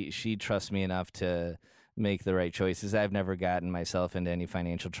 She trusts me enough to make the right choices. I've never gotten myself into any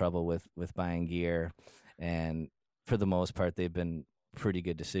financial trouble with buying gear, and for the most part, they've been pretty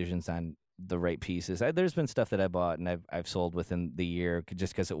good decisions on the right pieces. There's been stuff that I bought and I've sold within the year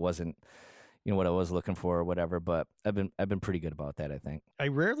just because it wasn't what I was looking for or whatever. But I've been pretty good about that, I think. I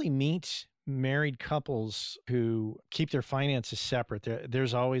rarely meet married couples who keep their finances separate.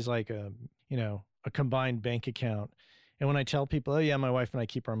 There's always like a combined bank account. And when I tell people, oh yeah, my wife and I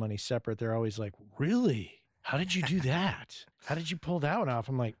keep our money separate, they're always like, really? How did you do that? How did you pull that one off?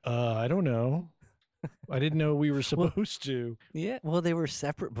 I'm like, I don't know. I didn't know we were supposed to. Yeah. Well, they were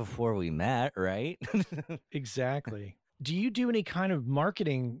separate before we met, right? Exactly. Do you do any kind of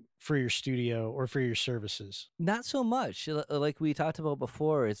marketing for your studio or for your services? Not so much. Like we talked about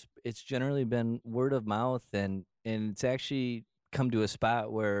before, it's generally been word of mouth, and it's actually come to a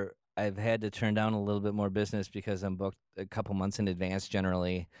spot where I've had to turn down a little bit more business because I'm booked a couple months in advance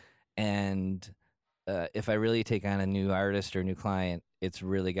generally. And if I really take on a new artist or new client, it's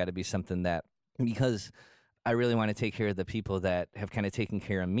really got to be something that, because I really want to take care of the people that have kind of taken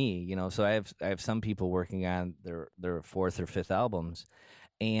care of me, So I have some people working on their fourth or fifth albums,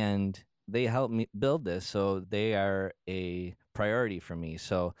 and they help me build this, so they are a priority for me.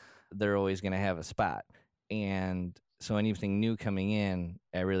 So they're always going to have a spot. And So anything new coming in,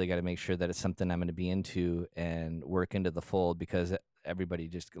 I really got to make sure that it's something I'm going to be into and work into the fold, because everybody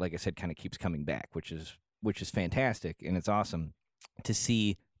just, like I said, kind of keeps coming back, which is fantastic. And it's awesome to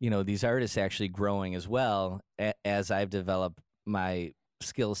see, these artists actually growing as well as I've developed my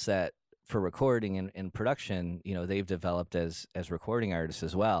skill set for recording and production. They've developed as recording artists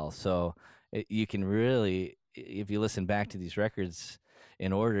as well. So you can really, if you listen back to these records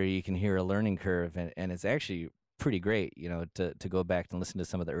in order, you can hear a learning curve, and it's actually pretty great, to go back and listen to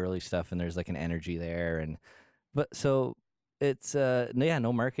some of the early stuff, and there's like an energy there. But so it's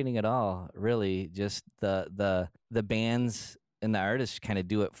no marketing at all, really. Just the bands and the artists kind of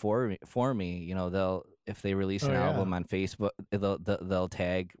do it for me. They'll, if they release an album on Facebook, they'll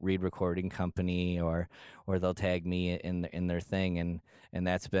tag Reed Recording Company, or they'll tag me in their thing, and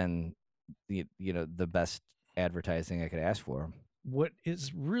that's been the best advertising I could ask for. What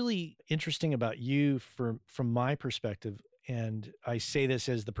is really interesting about you, from my perspective, and I say this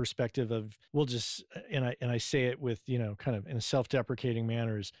as the perspective of, I say it with, kind of in a self-deprecating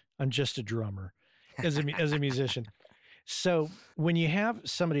manner, is I'm just a drummer as a musician. So when you have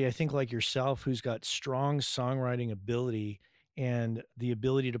somebody, I think, like yourself, who's got strong songwriting ability and the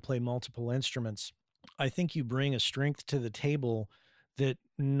ability to play multiple instruments, I think you bring a strength to the table that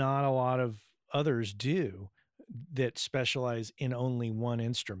not a lot of others do, that specialize in only one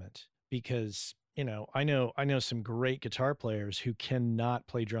instrument. Because, I know some great guitar players who cannot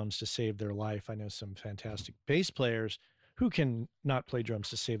play drums to save their life. I know some fantastic bass players who can not play drums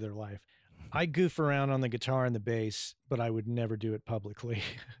to save their life. I goof around on the guitar and the bass, but I would never do it publicly.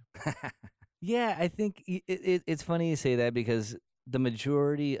 Yeah, I think it's funny you say that, because the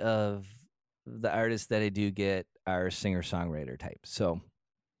majority of the artists that I do get are singer-songwriter types. So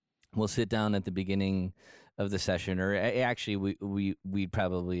we'll sit down at the beginning of the session, or actually we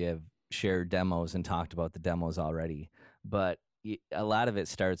probably have shared demos and talked about the demos already, but a lot of it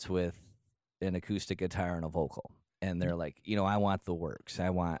starts with an acoustic guitar and a vocal. And they're like, I want the works.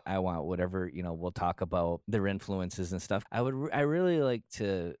 I want whatever, we'll talk about their influences and stuff. I really like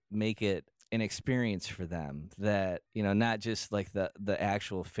to make it an experience for them that, not just like the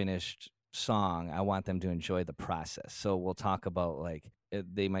actual finished song. I want them to enjoy the process. So we'll talk about, like,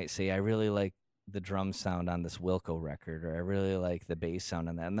 they might say, I really like the drum sound on this Wilco record, or I really like the bass sound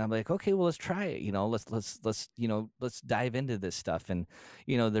on that. And I'm like, okay, well, let's try it. Let's dive into this stuff. And,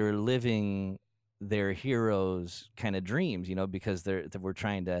 they're living their heroes' kind of dreams, because we're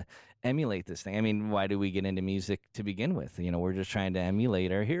trying to emulate this thing. I mean, why do we get into music to begin with? We're just trying to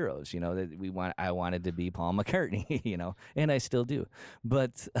emulate our heroes. That I wanted to be Paul McCartney, and I still do.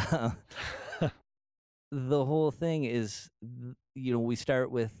 But the whole thing is, we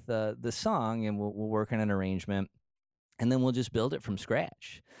start with the song, and we'll work on an arrangement, and then we'll just build it from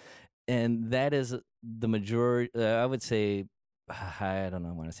scratch. And that is the majority. I would say, I don't know,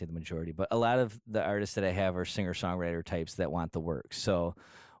 I want to say the majority, but a lot of the artists that I have are singer-songwriter types that want the work. So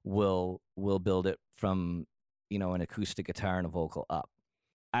we'll build it from, an acoustic guitar and a vocal up.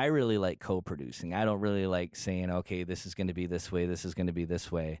 I really like co-producing. I don't really like saying, okay, this is going to be this way, this is going to be this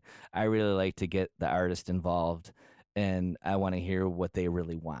way. I really like to get the artist involved, and I want to hear what they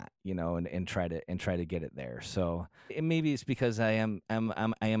really want, and try to get it there. So maybe it's because I am a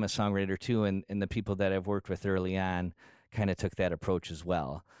songwriter too, and the people that I've worked with early on kind of took that approach as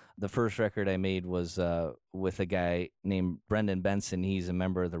well. The first record I made was with a guy named Brendan Benson. He's a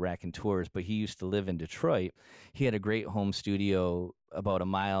member of the Raconteurs, but he used to live in Detroit. He had a great home studio about a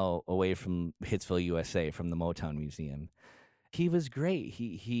mile away from Hitsville, USA, from the Motown Museum. He was great.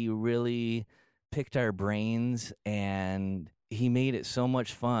 He really picked our brains, and he made it so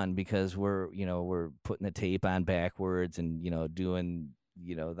much fun, because we're putting the tape on backwards and, doing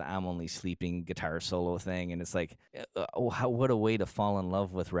the I'm Only Sleeping guitar solo thing. And it's like, what a way to fall in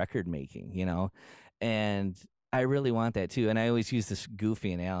love with record making, and I really want that too. And I always use this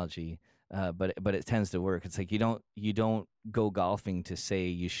goofy analogy, but it tends to work. It's like, you don't go golfing to say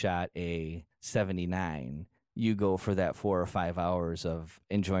you shot a 79. You go for that 4 or 5 hours of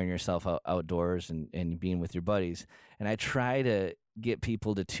enjoying yourself outdoors and being with your buddies. And I try to get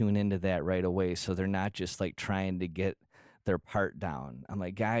people to tune into that right away, so they're not just like trying to get their part down. I'm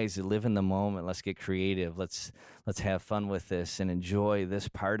like, guys, live in the moment. Let's get creative. Let's have fun with this and enjoy this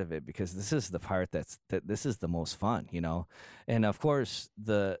part of it, because this is the part this is the most fun, And of course,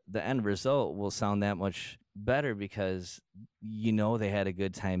 the end result will sound that much better, because they had a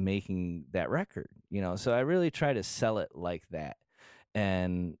good time making that record, So I really try to sell it like that.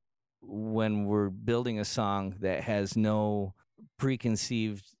 And when we're building a song that has no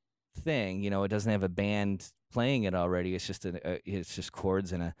preconceived thing, it doesn't have a band playing it already. It's just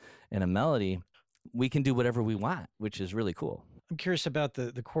chords and a melody. we can do whatever we want, which is really cool. I'm curious about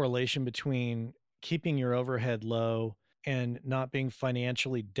the correlation between keeping your overhead low and not being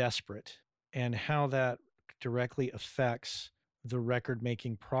financially desperate, and how that directly affects the record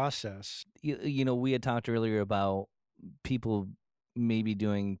making process. You know, we had talked earlier about people maybe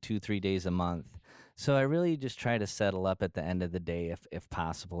doing 2-3 days a month. So I really just try to settle up at the end of the day, if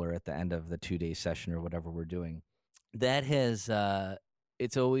possible, or at the end of the 2-day session or whatever we're doing. That has,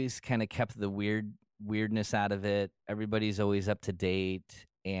 it's always kind of kept the weirdness out of it. Everybody's always up to date.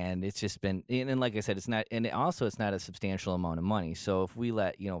 And it's just been, and like I said, it's not a substantial amount of money. So if we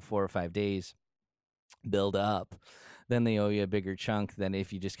let, 4 or 5 days build up, then they owe you a bigger chunk than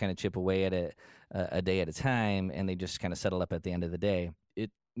if you just kind of chip away at it a day at a time, and they just kind of settle up at the end of the day. It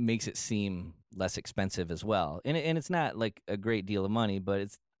makes it seem less expensive as well. And it's not like a great deal of money, but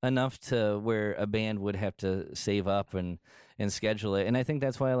it's enough to where a band would have to save up and schedule it. And I think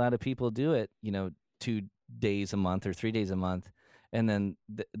that's why a lot of people do it, 2 days a month or 3 days a month. And then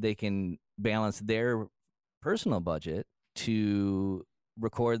they can balance their personal budget to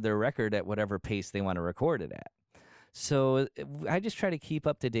record their record at whatever pace they want to record it at. So I just try to keep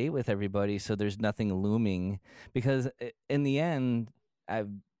up to date with everybody so there's nothing looming, because in the end, I've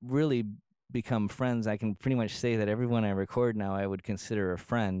really become friends. I can pretty much say that everyone I record now I would consider a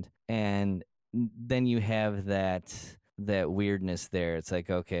friend. And then you have that weirdness there. It's like,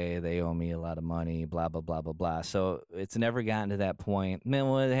 okay, they owe me a lot of money, blah, blah, blah, blah, blah. So it's never gotten to that point.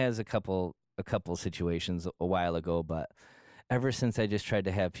 Well, it has a couple situations a while ago, but ever since I just tried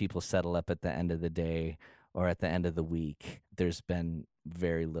to have people settle up at the end of the day or at the end of the week, there's been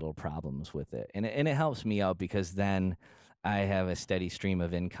very little problems with it. And it helps me out, because then I have a steady stream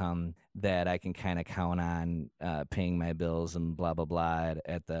of income that I can kind of count on paying my bills and blah, blah, blah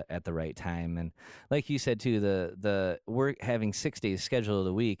at the right time. And like you said, too, the work having 6 days scheduled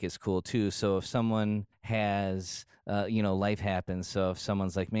a week is cool, too. So if someone has, life happens. So if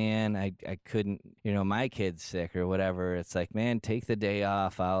someone's like, man, I couldn't, my kid's sick or whatever, it's like, man, take the day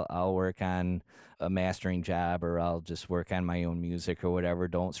off. I'll work on a mastering job, or I'll just work on my own music or whatever.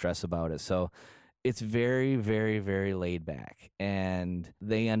 Don't stress about it. So it's very, very, very laid back, and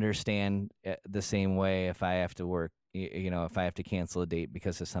they understand the same way. If I have to work, if I have to cancel a date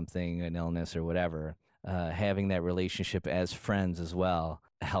because of something, an illness or whatever, having that relationship as friends as well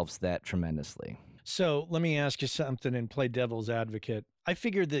helps that tremendously. So let me ask you something and play devil's advocate. I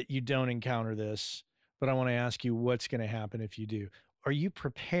figured that you don't encounter this, but I want to ask you what's going to happen if you do. Are you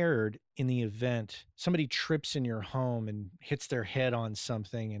prepared in the event somebody trips in your home and hits their head on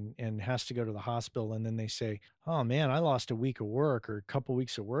something and has to go to the hospital, and then they say, oh man, I lost a week of work or a couple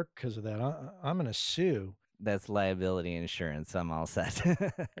weeks of work because of that. I'm going to sue. That's liability insurance. I'm all set.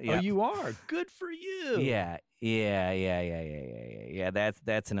 Yep. Oh, you are? Good for you. Yeah.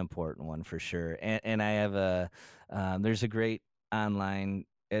 That's an important one for sure. And I have there's a great online,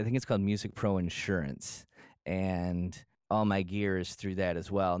 I think it's called Music Pro Insurance, and all my gear is through that as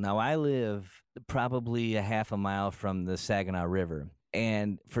well. Now, I live probably a half a mile from the Saginaw River,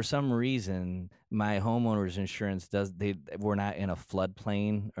 and for some reason, my homeowner's insurance we're not in a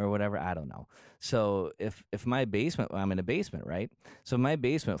floodplain or whatever. I don't know. So if my basement, I'm in a basement, right? So if my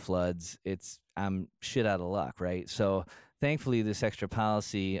basement floods, I'm shit out of luck, right? So thankfully, this extra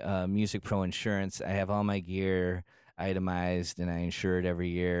policy, Music Pro Insurance, I have all my gear itemized and I insure it every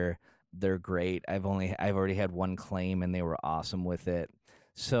year. They're great. I've already had one claim and they were awesome with it.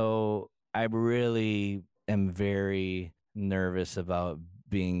 So I really am very nervous about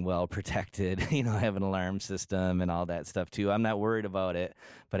being well protected, have an alarm system and all that stuff too. I'm not worried about it,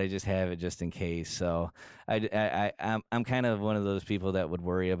 but I just have it just in case. So I'm kind of one of those people that would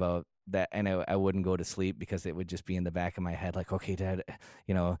worry about that, and I wouldn't go to sleep because it would just be in the back of my head like, okay, Dad,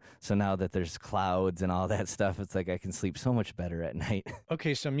 so now that there's clouds and all that stuff, it's like I can sleep so much better at night.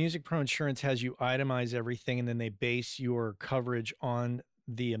 Okay, so Music Pro Insurance has you itemize everything, and then they base your coverage on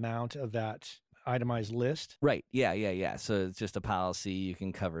the amount of that itemized list? Right. Yeah. So it's just a policy. You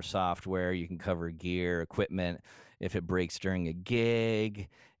can cover software, you can cover gear, equipment, if it breaks during a gig,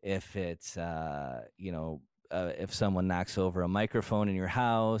 if it's, if someone knocks over a microphone in your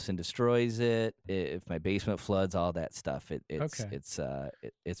house and destroys it, if my basement floods, all that stuff, it's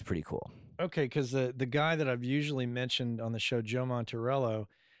pretty cool. Okay, because the guy that I've usually mentioned on the show, Joe Monterello,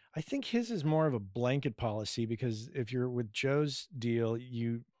 I think his is more of a blanket policy, because if you're with Joe's deal,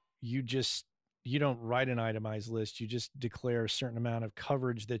 you don't write an itemized list. You just declare a certain amount of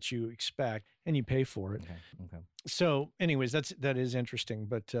coverage that you expect, and you pay for it. Okay. So anyways, that is interesting,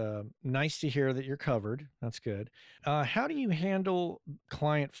 but nice to hear that you're covered. That's good. How do you handle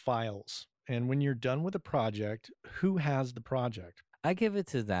client files? And when you're done with a project, who has the project? I give it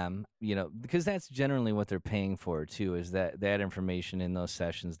to them, because that's generally what they're paying for too, is that information in those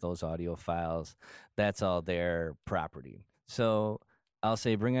sessions, those audio files, that's all their property. So I'll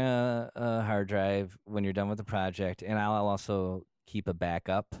say bring a hard drive when you're done with the project, and I'll also keep a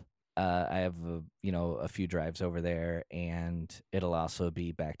backup. I have a few drives over there, and it'll also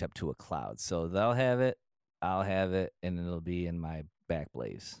be backed up to a cloud. So they'll have it, I'll have it, and it'll be in my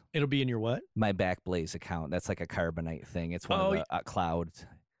Backblaze. It'll be in your what? My Backblaze account. That's like a Carbonite thing. It's one of the clouds.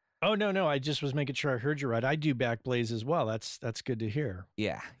 Oh, no. I just was making sure I heard you right. I do Backblaze as well. That's good to hear.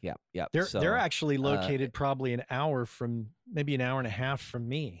 Yeah. They're actually located probably maybe an hour and a half from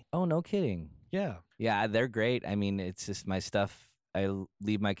me. Oh, no kidding. Yeah. Yeah, they're great. I mean, it's just my stuff. I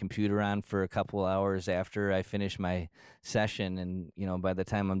leave my computer on for a couple hours after I finish my session, and by the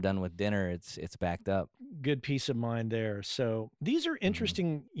time I'm done with dinner, it's backed up. Good peace of mind there. So these are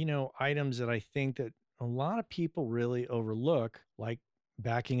interesting, items that I think that a lot of people really overlook, like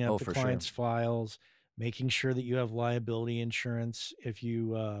backing up the client's files, making sure that you have liability insurance. If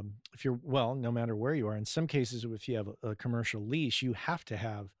you're no matter where you are, in some cases, if you have a commercial lease, you have to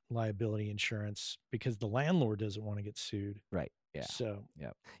have liability insurance because the landlord doesn't want to get sued. Right. Yeah. So,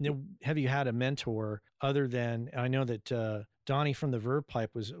 yeah. Now, have you had a mentor other than, I know that Donnie from the Verve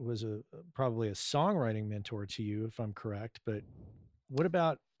Pipe was probably a songwriting mentor to you, if I'm correct, but what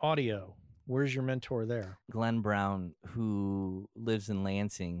about audio? Where's your mentor there? Glenn Brown, who lives in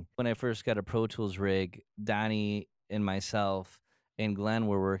Lansing. When I first got a Pro Tools rig, Donnie and myself and Glenn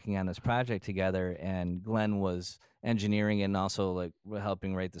were working on this project together, and Glenn was engineering and also like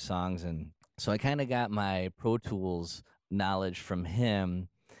helping write the songs. And so I kind of got my Pro Tools knowledge from him.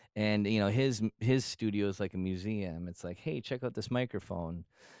 And his studio is like a museum. It's like, hey, check out this microphone.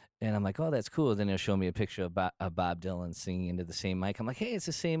 And I'm like, oh, that's cool. Then he'll show me a picture of Bob Dylan singing into the same mic. I'm like, hey, it's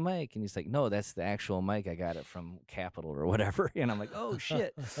the same mic. And he's like, no, that's the actual mic. I got it from Capitol or whatever. And I'm like, oh,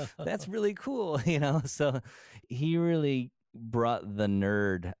 shit, that's really cool. So he really brought the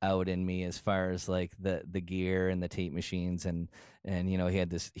nerd out in me as far as like the gear and the tape machines. And he had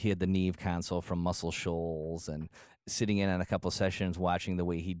the Neve console from Muscle Shoals, and sitting in on a couple sessions, watching the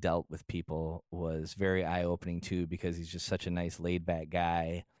way he dealt with people was very eye-opening too, because he's just such a nice laid-back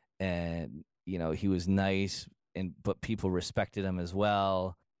guy. And, he was nice, but people respected him as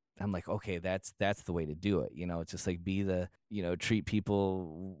well. I'm like, okay, that's the way to do it. It's just like treat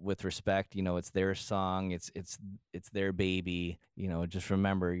people with respect. It's their song. It's their baby. Just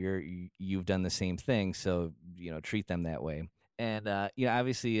remember you've done the same thing. So, treat them that way. And,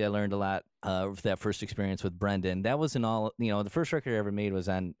 obviously I learned a lot of that first experience with Brendan. That wasn't all, the first record I ever made was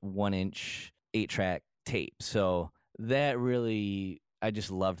on 1-inch 8-track tape. So that really, I just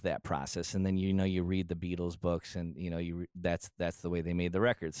loved that process. And then, you read the Beatles books, and, that's the way they made the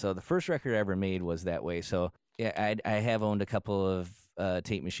record. So the first record I ever made was that way. So yeah, I have owned a couple of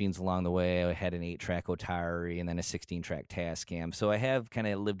tape machines along the way. I had an 8-track Otari and then a 16-track Tascam. So I have kind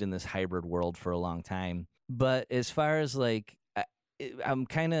of lived in this hybrid world for a long time. But as far as like, I'm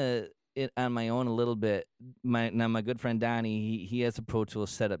kind of on my own a little bit. My good friend Donnie, he has a Pro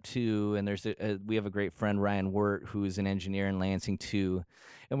Tools setup too, and we have a great friend Ryan Wirt, who's an engineer in Lansing too,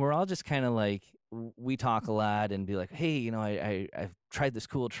 and we're all just kind of like, we talk a lot and be like, hey, I've tried this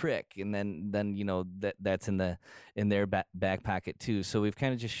cool trick, and then that's in their back pocket too. So we've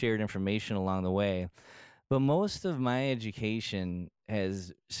kind of just shared information along the way. But most of my education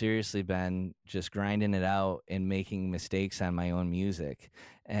has seriously been just grinding it out and making mistakes on my own music.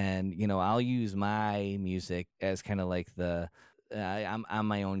 And, I'll use my music as kind of like I'm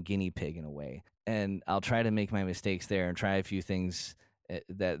my own guinea pig in a way. And I'll try to make my mistakes there and try a few things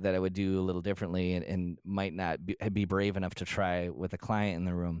that I would do a little differently and might not be brave enough to try with a client in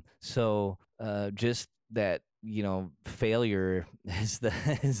the room. So just that, failure is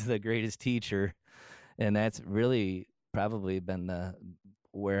the greatest teacher. And that's really probably been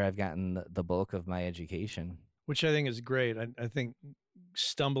where I've gotten the bulk of my education. Which I think is great. I think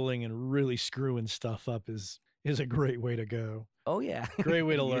stumbling and really screwing stuff up is a great way to go. Oh, yeah. Great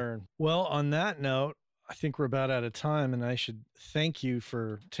way to learn. Well, on that note, I think we're about out of time, and I should thank you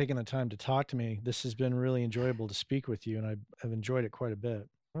for taking the time to talk to me. This has been really enjoyable to speak with you, and I've enjoyed it quite a bit.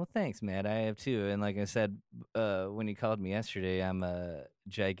 Well, thanks, Matt. I have too. And like I said, when you called me yesterday, I'm a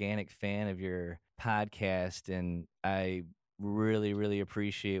gigantic fan of your podcast, and I really, really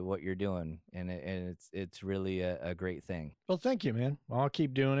appreciate what you're doing. And it's really a great thing. Well, thank you, man. I'll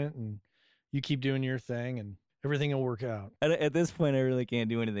keep doing it, and you keep doing your thing, and everything will work out. At this point, I really can't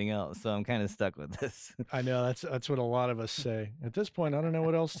do anything else, so I'm kind of stuck with this. I know that's what a lot of us say. At this point, I don't know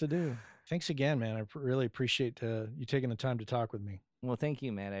what else to do. Thanks again, man. I really appreciate you taking the time to talk with me. Well, thank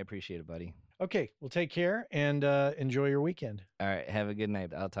you, Matt. I appreciate it, buddy. Okay, well, take care and enjoy your weekend. All right. Have a good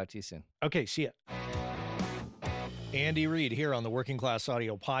night. I'll talk to you soon. Okay, see ya. Andy Reid here on the Working Class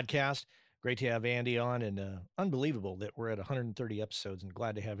Audio Podcast. Great to have Andy on, and unbelievable that we're at 130 episodes, and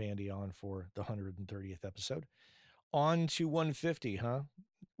glad to have Andy on for the 130th episode. On to 150, huh?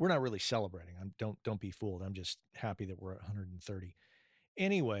 We're not really celebrating. Don't be fooled. I'm just happy that we're at 130.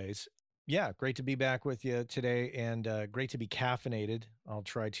 Anyways, yeah, great to be back with you today, and great to be caffeinated. I'll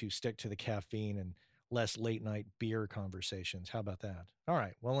try to stick to the caffeine and less late night beer conversations. How about that? All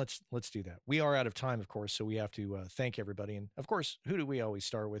right, well, let's do that. We are out of time, of course, so we have to thank everybody. And of course, who do we always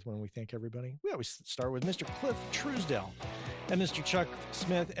start with when we thank everybody? We always start with Mr. Cliff Truesdell and Mr. Chuck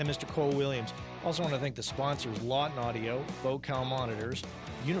Smith and Mr. Cole Williams. Also want to thank the sponsors, Lawton Audio, Focal Monitors,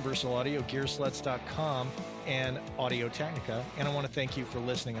 Universal Audio, Gearslutz.com, and Audio Technica. And I want to thank you for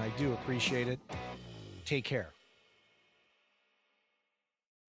listening. I do appreciate it. Take care.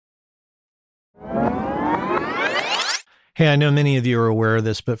 Hey, I know many of you are aware of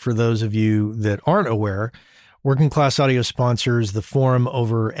this, but for those of you that aren't aware, Working Class Audio sponsors the forum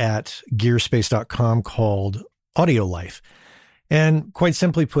over at gearspace.com called Audio Life. And quite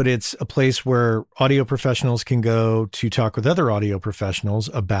simply put, it's a place where audio professionals can go to talk with other audio professionals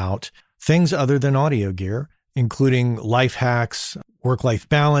about things other than audio gear, including life hacks, work-life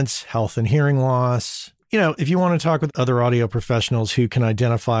balance, health and hearing loss. You know, if you want to talk with other audio professionals who can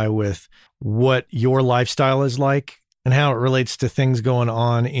identify with what your lifestyle is like and how it relates to things going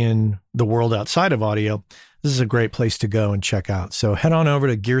on in the world outside of audio, this is a great place to go and check out. So head on over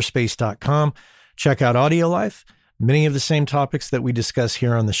to gearspace.com, check out Audio Life, many of the same topics that we discuss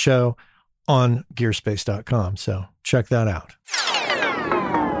here on the show on gearspace.com. So check that out.